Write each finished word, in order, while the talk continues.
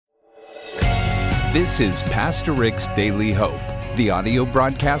This is Pastor Rick's Daily Hope, the audio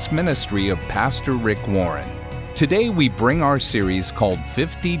broadcast ministry of Pastor Rick Warren. Today we bring our series called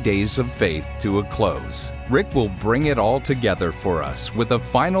 50 Days of Faith to a close. Rick will bring it all together for us with a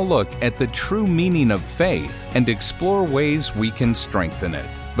final look at the true meaning of faith and explore ways we can strengthen it.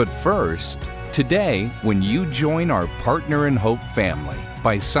 But first, today, when you join our Partner in Hope family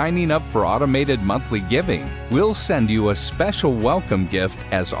by signing up for automated monthly giving, we'll send you a special welcome gift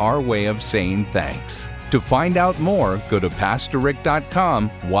as our way of saying thanks. To find out more, go to PastorRick.com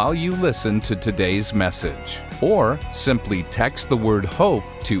while you listen to today's message. Or simply text the word HOPE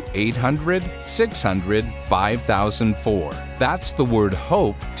to 800-600-5004. That's the word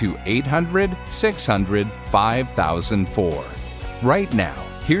HOPE to 800-600-5004. Right now,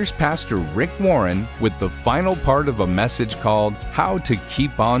 here's Pastor Rick Warren with the final part of a message called How to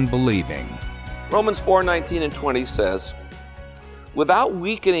Keep on Believing. Romans 4:19 and 20 says, without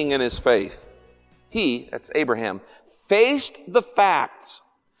weakening in his faith, he, that's Abraham, faced the facts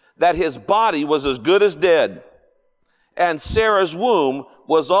that his body was as good as dead, and Sarah's womb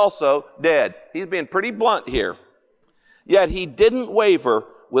was also dead. He's being pretty blunt here. Yet he didn't waver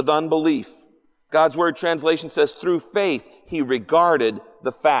with unbelief. God's Word translation says, through faith, he regarded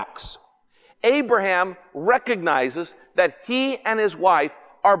the facts. Abraham recognizes that he and his wife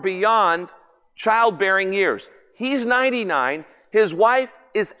are beyond childbearing years. He's 99, his wife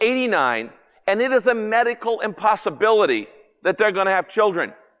is 89, and it is a medical impossibility that they're going to have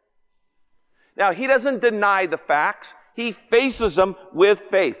children. Now, he doesn't deny the facts. He faces them with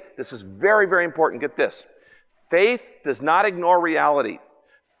faith. This is very, very important. Get this. Faith does not ignore reality.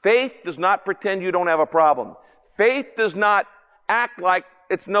 Faith does not pretend you don't have a problem. Faith does not act like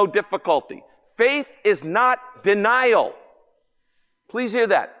it's no difficulty. Faith is not denial. Please hear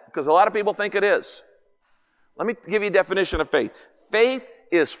that, because a lot of people think it is. Let me give you a definition of faith. Faith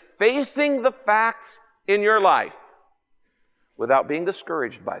is facing the facts in your life without being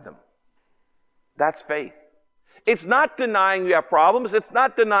discouraged by them. That's faith. It's not denying you have problems. It's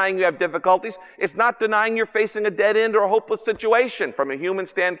not denying you have difficulties. It's not denying you're facing a dead end or a hopeless situation from a human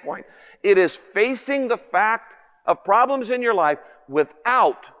standpoint. It is facing the fact of problems in your life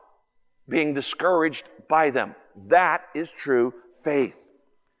without being discouraged by them. That is true faith.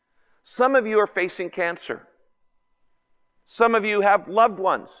 Some of you are facing cancer. Some of you have loved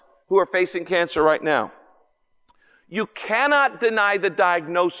ones who are facing cancer right now. You cannot deny the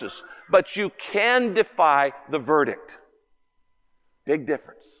diagnosis, but you can defy the verdict. Big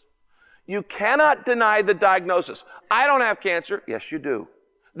difference. You cannot deny the diagnosis. I don't have cancer. Yes, you do.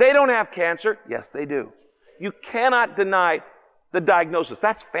 They don't have cancer. Yes, they do. You cannot deny the diagnosis.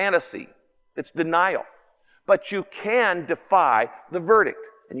 That's fantasy. It's denial. But you can defy the verdict,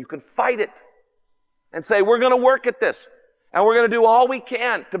 and you can fight it and say, we're going to work at this, and we're going to do all we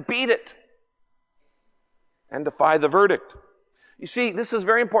can to beat it and defy the verdict. You see, this is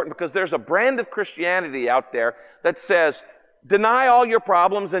very important because there's a brand of Christianity out there that says, deny all your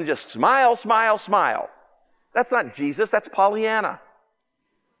problems and just smile, smile, smile. That's not Jesus, that's Pollyanna.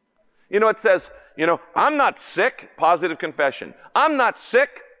 It says, I'm not sick, positive confession. I'm not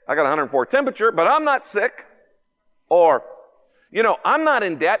sick, I got 104 temperature, but I'm not sick. Or, I'm not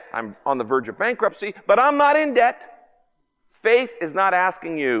in debt, I'm on the verge of bankruptcy, but I'm not in debt. Faith is not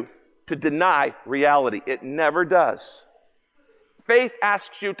asking you to deny reality. It never does. Faith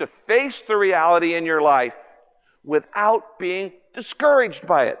asks you to face the reality in your life without being discouraged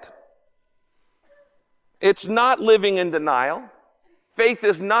by it. It's not living in denial. Faith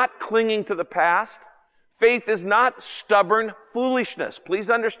is not clinging to the past. Faith is not stubborn foolishness. Please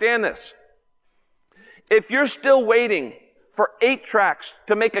understand this. If you're still waiting for 8 tracks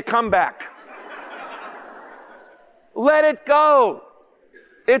to make a comeback, let it go.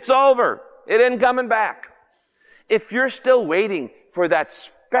 It's over. It ain't coming back. If you're still waiting for that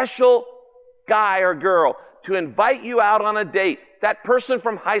special guy or girl to invite you out on a date, that person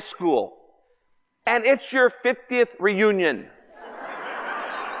from high school, and it's your 50th reunion,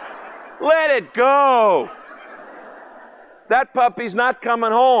 let it go. That puppy's not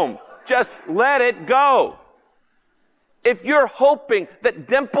coming home. Just let it go. If you're hoping that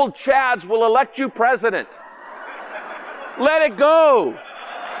dimpled Chads will elect you president, let it go.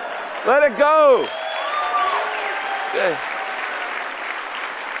 Let it go. Okay.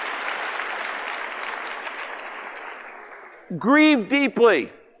 Grieve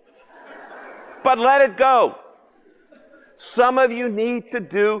deeply, but let it go. Some of you need to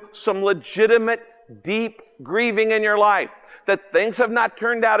do some legitimate, deep grieving in your life, that things have not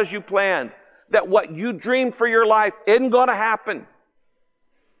turned out as you planned, that what you dreamed for your life isn't going to happen.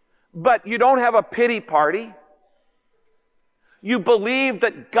 But you don't have a pity party. You believe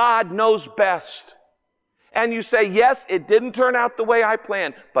that God knows best. And you say, yes, it didn't turn out the way I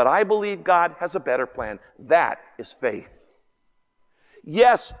planned, but I believe God has a better plan. That is faith.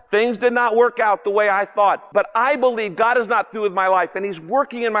 Yes, things did not work out the way I thought, but I believe God is not through with my life, and He's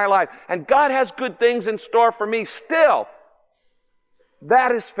working in my life, and God has good things in store for me still.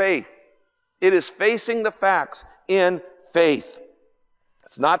 That is faith. It is facing the facts in faith.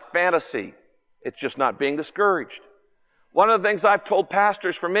 It's not fantasy. It's just not being discouraged. One of the things I've told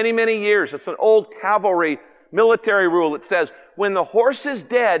pastors for many, many years, it's an old cavalry military rule. It says, when the horse is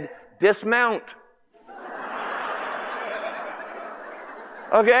dead, dismount.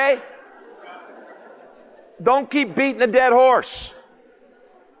 Okay? Don't keep beating a dead horse.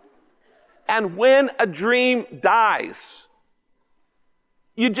 And when a dream dies,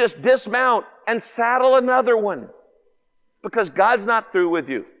 you just dismount and saddle another one. Because God's not through with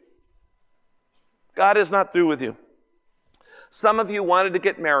you. God is not through with you. Some of you wanted to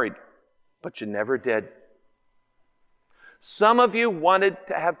get married, but you never did. Some of you wanted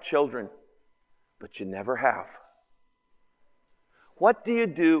to have children, but you never have. What do you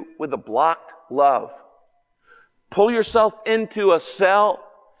do with a blocked love? Pull yourself into a cell,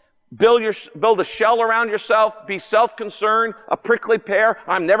 build a shell around yourself, be self-concerned, a prickly pear.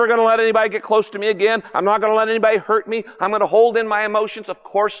 I'm never going to let anybody get close to me again. I'm not going to let anybody hurt me. I'm going to hold in my emotions. Of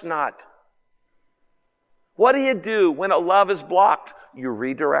course not. What do you do when a love is blocked? You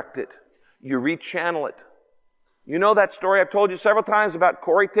redirect it. You rechannel it. You know that story I've told you several times about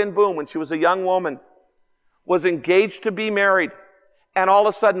Corrie ten Boom when she was a young woman, was engaged to be married, and all of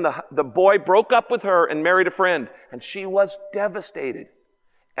a sudden the boy broke up with her and married a friend, and she was devastated.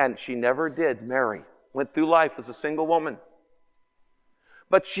 And she never did marry. Went through life as a single woman.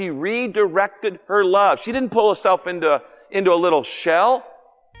 But she redirected her love. She didn't pull herself into a little shell.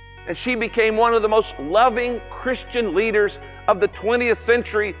 And she became one of the most loving Christian leaders of the 20th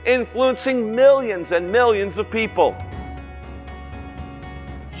century, influencing millions and millions of people.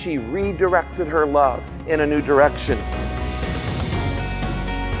 She redirected her love in a new direction.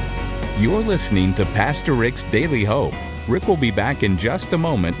 You're listening to Pastor Rick's Daily Hope. Rick will be back in just a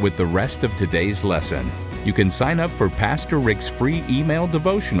moment with the rest of today's lesson. You can sign up for Pastor Rick's free email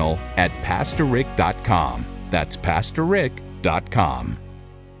devotional at pastorrick.com. That's pastorrick.com.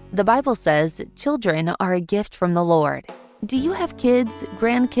 The Bible says children are a gift from the Lord. Do you have kids,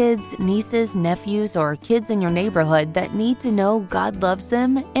 grandkids, nieces, nephews, or kids in your neighborhood that need to know God loves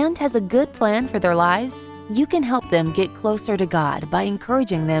them and has a good plan for their lives? You can help them get closer to God by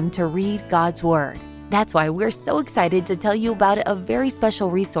encouraging them to read God's Word. That's why we're so excited to tell you about a very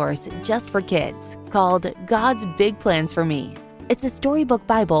special resource just for kids called God's Big Plans for Me. It's a storybook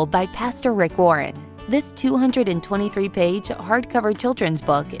Bible by Pastor Rick Warren. This 223-page hardcover children's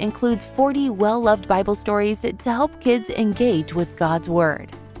book includes 40 well-loved Bible stories to help kids engage with God's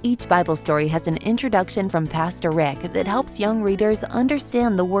Word. Each Bible story has an introduction from Pastor Rick that helps young readers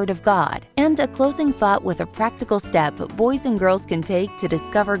understand the Word of God, and a closing thought with a practical step boys and girls can take to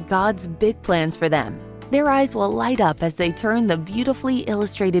discover God's big plans for them. Their eyes will light up as they turn the beautifully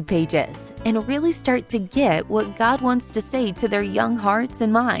illustrated pages and really start to get what God wants to say to their young hearts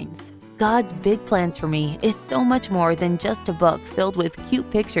and minds. God's Big Plans for Me is so much more than just a book filled with cute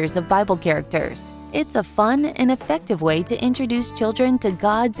pictures of Bible characters. It's a fun and effective way to introduce children to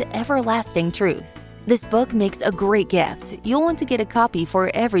God's everlasting truth. This book makes a great gift. You'll want to get a copy for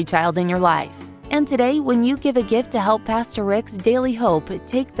every child in your life. And today, when you give a gift to help Pastor Rick's Daily Hope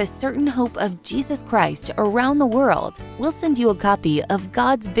take the certain hope of Jesus Christ around the world, we'll send you a copy of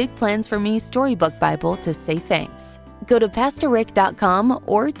God's Big Plans for Me storybook Bible to say thanks. Go to pastorrick.com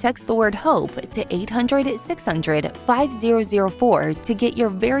or text the word HOPE to 800-600-5004 to get your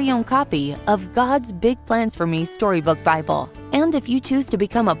very own copy of God's Big Plans for Me storybook Bible. And if you choose to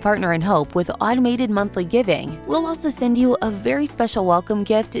become a partner in Hope with automated monthly giving, we'll also send you a very special welcome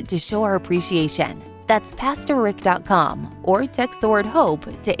gift to show our appreciation. That's pastorrick.com or text the word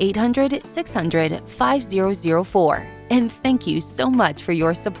HOPE to 800-600-5004. And thank you so much for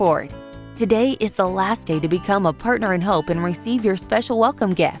your support. Today is the last day to become a partner in Hope and receive your special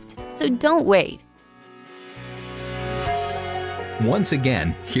welcome gift, so don't wait. Once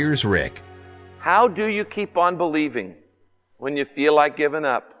again, here's Rick. How do you keep on believing when you feel like giving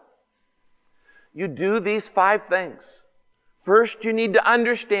up? You do these 5 things. First, you need to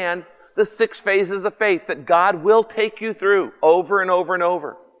understand the 6 phases of faith that God will take you through over and over and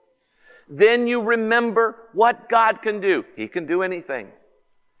over. Then you remember what God can do. He can do anything.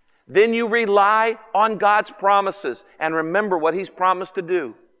 Then you rely on God's promises and remember what He's promised to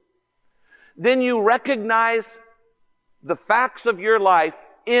do. Then you recognize the facts of your life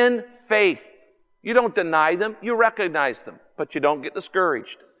in faith. You don't deny them, you recognize them, but you don't get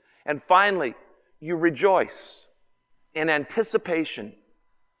discouraged. And finally, you rejoice in anticipation.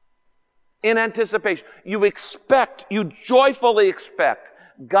 In anticipation. You joyfully expect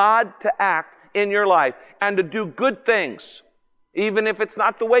God to act in your life and to do good things. Even if it's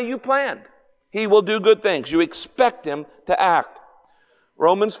not the way you planned, He will do good things. You expect Him to act.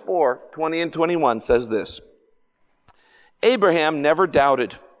 Romans 4:20 and 21 says this. Abraham never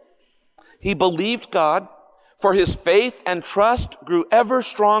doubted. He believed God, for his faith and trust grew ever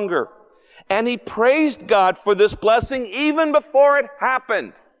stronger. And he praised God for this blessing even before it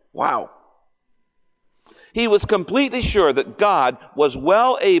happened. Wow. He was completely sure that God was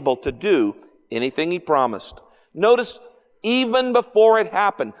well able to do anything He promised. Notice, even before it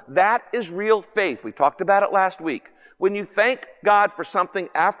happened. That is real faith. We talked about it last week. When you thank God for something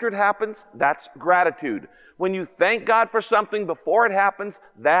after it happens, that's gratitude. When you thank God for something before it happens,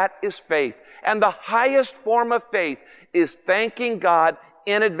 that is faith. And the highest form of faith is thanking God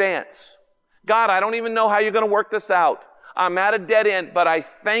in advance. God, I don't even know how you're going to work this out. I'm at a dead end, but I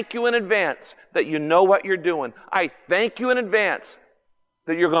thank you in advance that you know what you're doing. I thank you in advance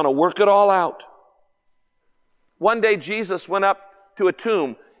that you're going to work it all out. One day Jesus went up to a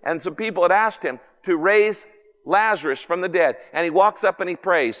tomb and some people had asked Him to raise Lazarus from the dead. And He walks up and He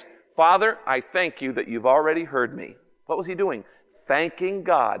prays, Father, I thank you that you've already heard me. What was He doing? Thanking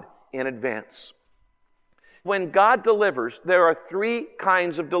God in advance. When God delivers, there are three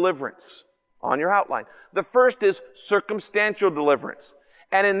kinds of deliverance on your outline. The first is circumstantial deliverance.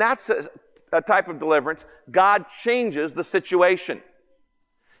 And in that type of deliverance, God changes the situation.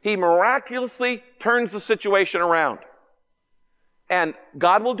 He miraculously turns the situation around. And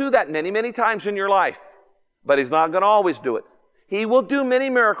God will do that many, many times in your life. But He's not going to always do it. He will do many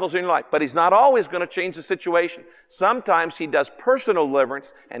miracles in your life, but He's not always going to change the situation. Sometimes He does personal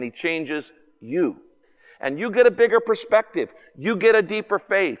deliverance and He changes you. And you get a bigger perspective. You get a deeper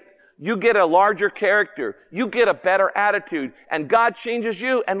faith. You get a larger character. You get a better attitude. And God changes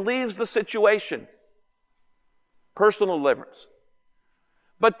you and leaves the situation. Personal deliverance.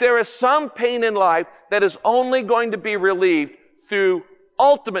 But there is some pain in life that is only going to be relieved through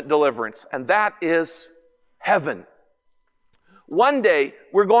ultimate deliverance, and that is heaven. One day,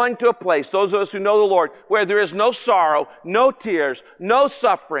 we're going to a place, those of us who know the Lord, where there is no sorrow, no tears, no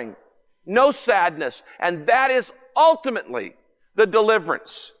suffering, no sadness, and that is ultimately the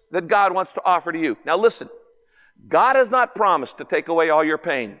deliverance that God wants to offer to you. Now listen, God has not promised to take away all your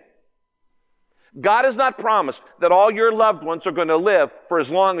pain. God has not promised that all your loved ones are going to live for as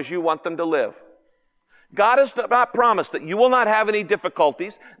long as you want them to live. God has not promised that you will not have any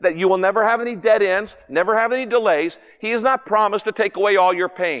difficulties, that you will never have any dead ends, never have any delays. He has not promised to take away all your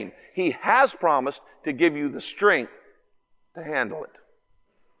pain. He has promised to give you the strength to handle it.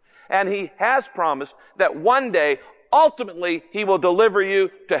 And He has promised that one day, ultimately, He will deliver you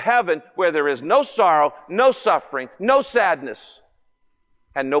to heaven where there is no sorrow, no suffering, no sadness,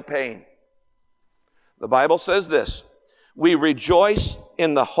 and no pain. The Bible says this, we rejoice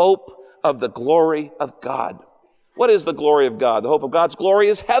in the hope of the glory of God. What is the glory of God? The hope of God's glory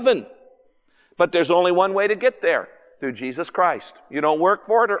is heaven. But there's only one way to get there, through Jesus Christ. You don't work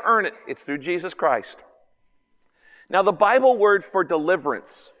for it or earn it. It's through Jesus Christ. Now, the Bible word for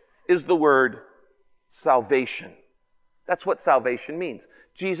deliverance is the word salvation. That's what salvation means.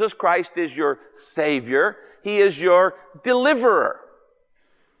 Jesus Christ is your Savior. He is your deliverer.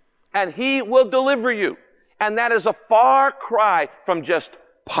 And He will deliver you. And that is a far cry from just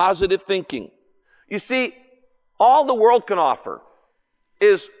positive thinking. You see, all the world can offer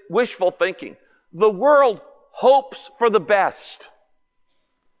is wishful thinking. The world hopes for the best.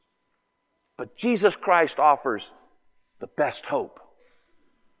 But Jesus Christ offers the best hope.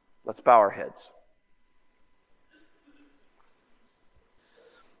 Let's bow our heads.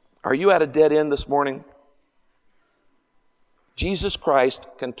 Are you at a dead end this morning? Jesus Christ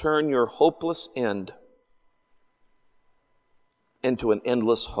can turn your hopeless end into an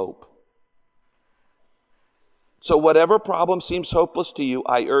endless hope. So whatever problem seems hopeless to you,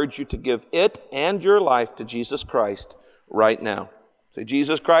 I urge you to give it and your life to Jesus Christ right now. Say,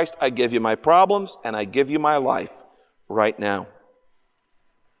 Jesus Christ, I give you my problems and I give you my life right now.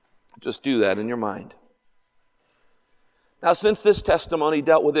 Just do that in your mind. Now, since this testimony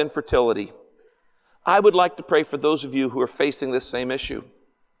dealt with infertility, I would like to pray for those of you who are facing this same issue.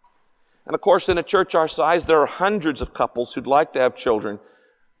 And of course, in a church our size, there are hundreds of couples who'd like to have children,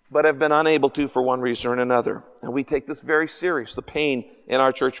 but have been unable to for one reason or another. And we take this very serious, the pain in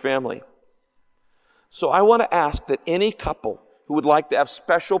our church family. So I want to ask that any couple who would like to have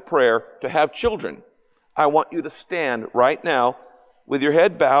special prayer to have children, I want you to stand right now with your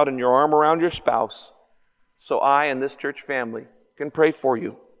head bowed and your arm around your spouse, so I and this church family can pray for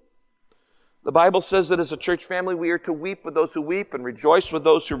you. The Bible says that as a church family, we are to weep with those who weep and rejoice with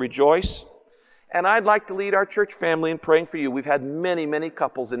those who rejoice. And I'd like to lead our church family in praying for you. We've had many, many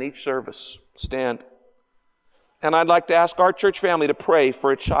couples in each service. Stand. And I'd like to ask our church family to pray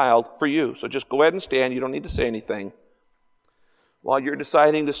for a child for you. So just go ahead and stand. You don't need to say anything. While you're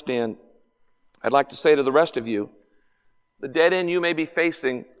deciding to stand, I'd like to say to the rest of you, the dead end you may be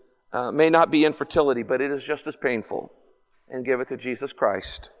facing may not be infertility, but it is just as painful. And give it to Jesus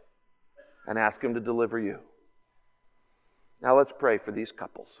Christ and ask Him to deliver you. Now let's pray for these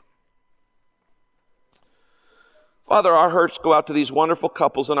couples. Father, our hearts go out to these wonderful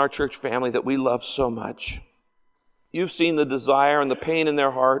couples in our church family that we love so much. You've seen the desire and the pain in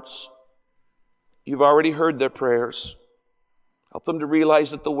their hearts. You've already heard their prayers. Help them to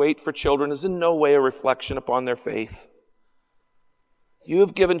realize that the wait for children is in no way a reflection upon their faith. You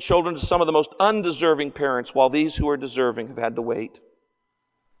have given children to some of the most undeserving parents, while these who are deserving have had to wait.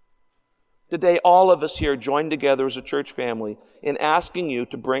 Today, all of us here join together as a church family in asking you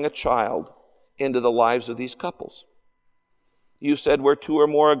to bring a child into the lives of these couples. You said, where two or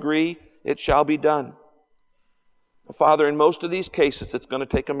more agree, it shall be done. Father, in most of these cases, it's going to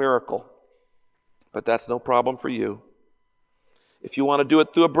take a miracle, but that's no problem for you. If you want to do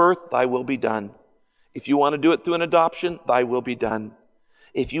it through a birth, thy will be done. If you want to do it through an adoption, thy will be done.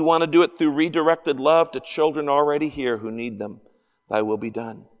 If you want to do it through redirected love to children already here who need them, thy will be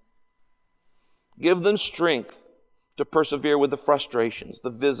done. Give them strength to persevere with the frustrations, the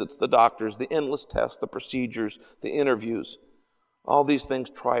visits, the doctors, the endless tests, the procedures, the interviews. All these things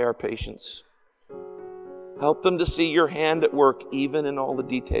try our patience. Help them to see your hand at work even in all the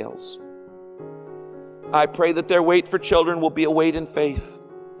details. I pray that their wait for children will be a wait in faith.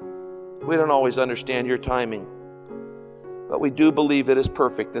 We don't always understand your timing, but we do believe it is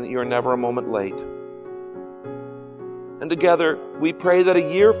perfect and that you are never a moment late. And together, we pray that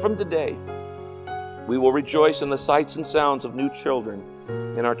a year from today, we will rejoice in the sights and sounds of new children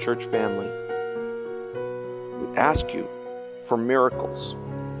in our church family. We ask you for miracles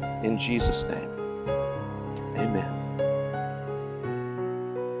in Jesus' name. Amen.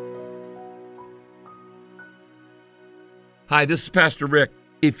 Hi, this is Pastor Rick.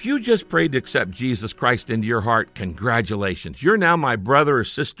 If you just prayed to accept Jesus Christ into your heart, congratulations. You're now my brother or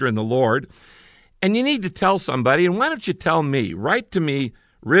sister in the Lord, and you need to tell somebody. And why don't you tell me? Write to me,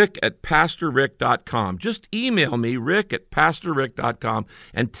 rick@pastorrick.com. Just email me, rick@pastorrick.com,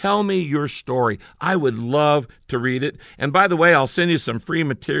 and tell me your story. I would love to read it. And by the way, I'll send you some free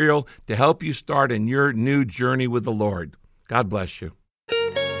material to help you start in your new journey with the Lord. God bless you.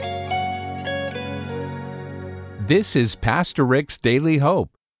 This is Pastor Rick's Daily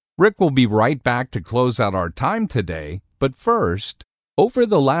Hope. Rick will be right back to close out our time today, but first, over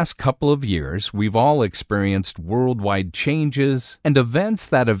the last couple of years, we've all experienced worldwide changes and events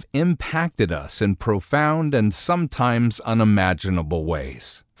that have impacted us in profound and sometimes unimaginable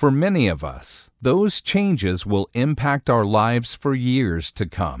ways. For many of us, those changes will impact our lives for years to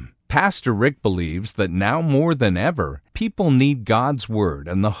come. Pastor Rick believes that now more than ever, people need God's Word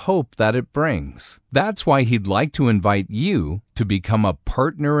and the hope that it brings. That's why he'd like to invite you to become a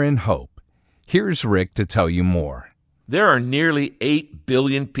partner in hope. Here's Rick to tell you more. There are nearly 8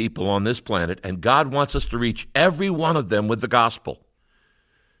 billion people on this planet, and God wants us to reach every one of them with the gospel.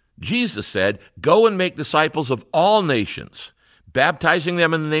 Jesus said, "Go and make disciples of all nations, baptizing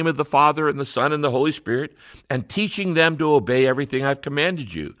them in the name of the Father and the Son and the Holy Spirit, and teaching them to obey everything I've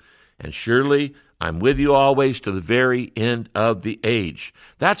commanded you. And surely I'm with you always to the very end of the age."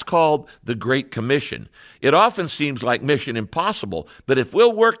 That's called the Great Commission. It often seems like mission impossible, but if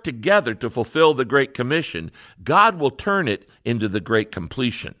we'll work together to fulfill the Great Commission, God will turn it into the Great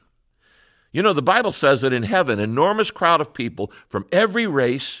Completion. You know, the Bible says that in heaven, an enormous crowd of people from every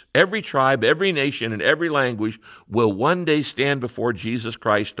race, every tribe, every nation, and every language will one day stand before Jesus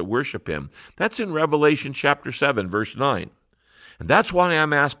Christ to worship him. That's in Revelation chapter 7, verse 9. And that's why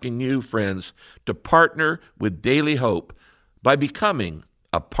I'm asking you, friends, to partner with Daily Hope by becoming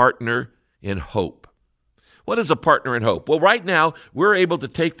a partner in hope. What is a partner in hope? Well, right now, we're able to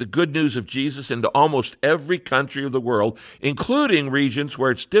take the good news of Jesus into almost every country of the world, including regions where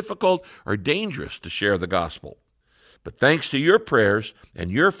it's difficult or dangerous to share the gospel. But thanks to your prayers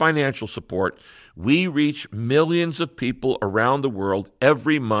and your financial support, we reach millions of people around the world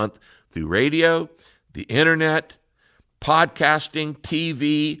every month through radio, the internet, podcasting,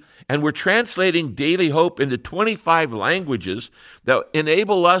 TV, and we're translating Daily Hope into 25 languages that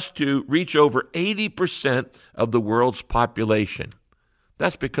enable us to reach over 80% of the world's population.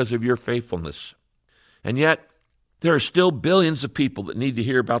 That's because of your faithfulness. And yet, there are still billions of people that need to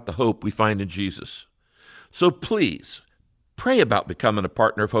hear about the hope we find in Jesus. So please, pray about becoming a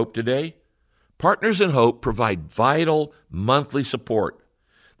partner of hope today. Partners in Hope provide vital monthly support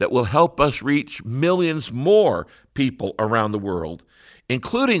that will help us reach millions more people around the world,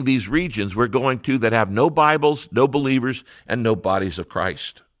 including these regions we're going to that have no Bibles, no believers, and no bodies of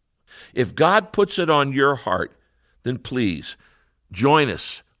Christ. If God puts it on your heart, then please join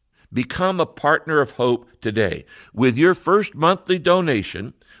us. Become a partner of hope today. With your first monthly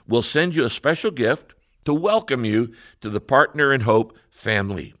donation, we'll send you a special gift to welcome you to the Partner in Hope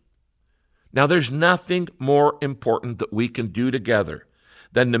family. Now, there's nothing more important that we can do together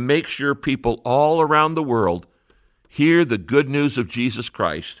than to make sure people all around the world hear the good news of Jesus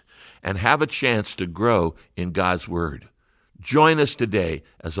Christ and have a chance to grow in God's Word. Join us today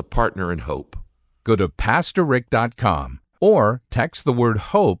as a partner in hope. Go to PastorRick.com or text the word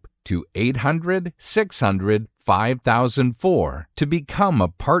HOPE to 800-600-5004 to become a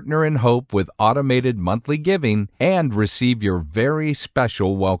partner in hope with automated monthly giving and receive your very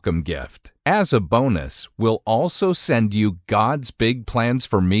special welcome gift. As a bonus, we'll also send you God's Big Plans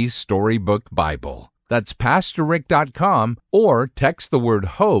for Me Storybook Bible. That's PastorRick.com or text the word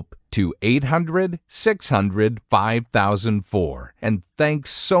HOPE to 800-600-5004. And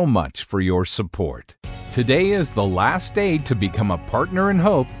thanks so much for your support. Today is the last day to become a partner in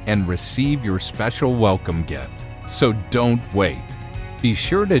hope and receive your special welcome gift. So don't wait. Be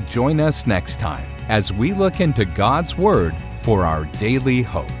sure to join us next time as we look into God's Word for our daily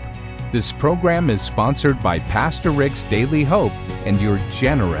hope. This program is sponsored by Pastor Rick's Daily Hope and your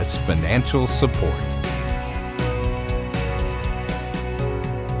generous financial support.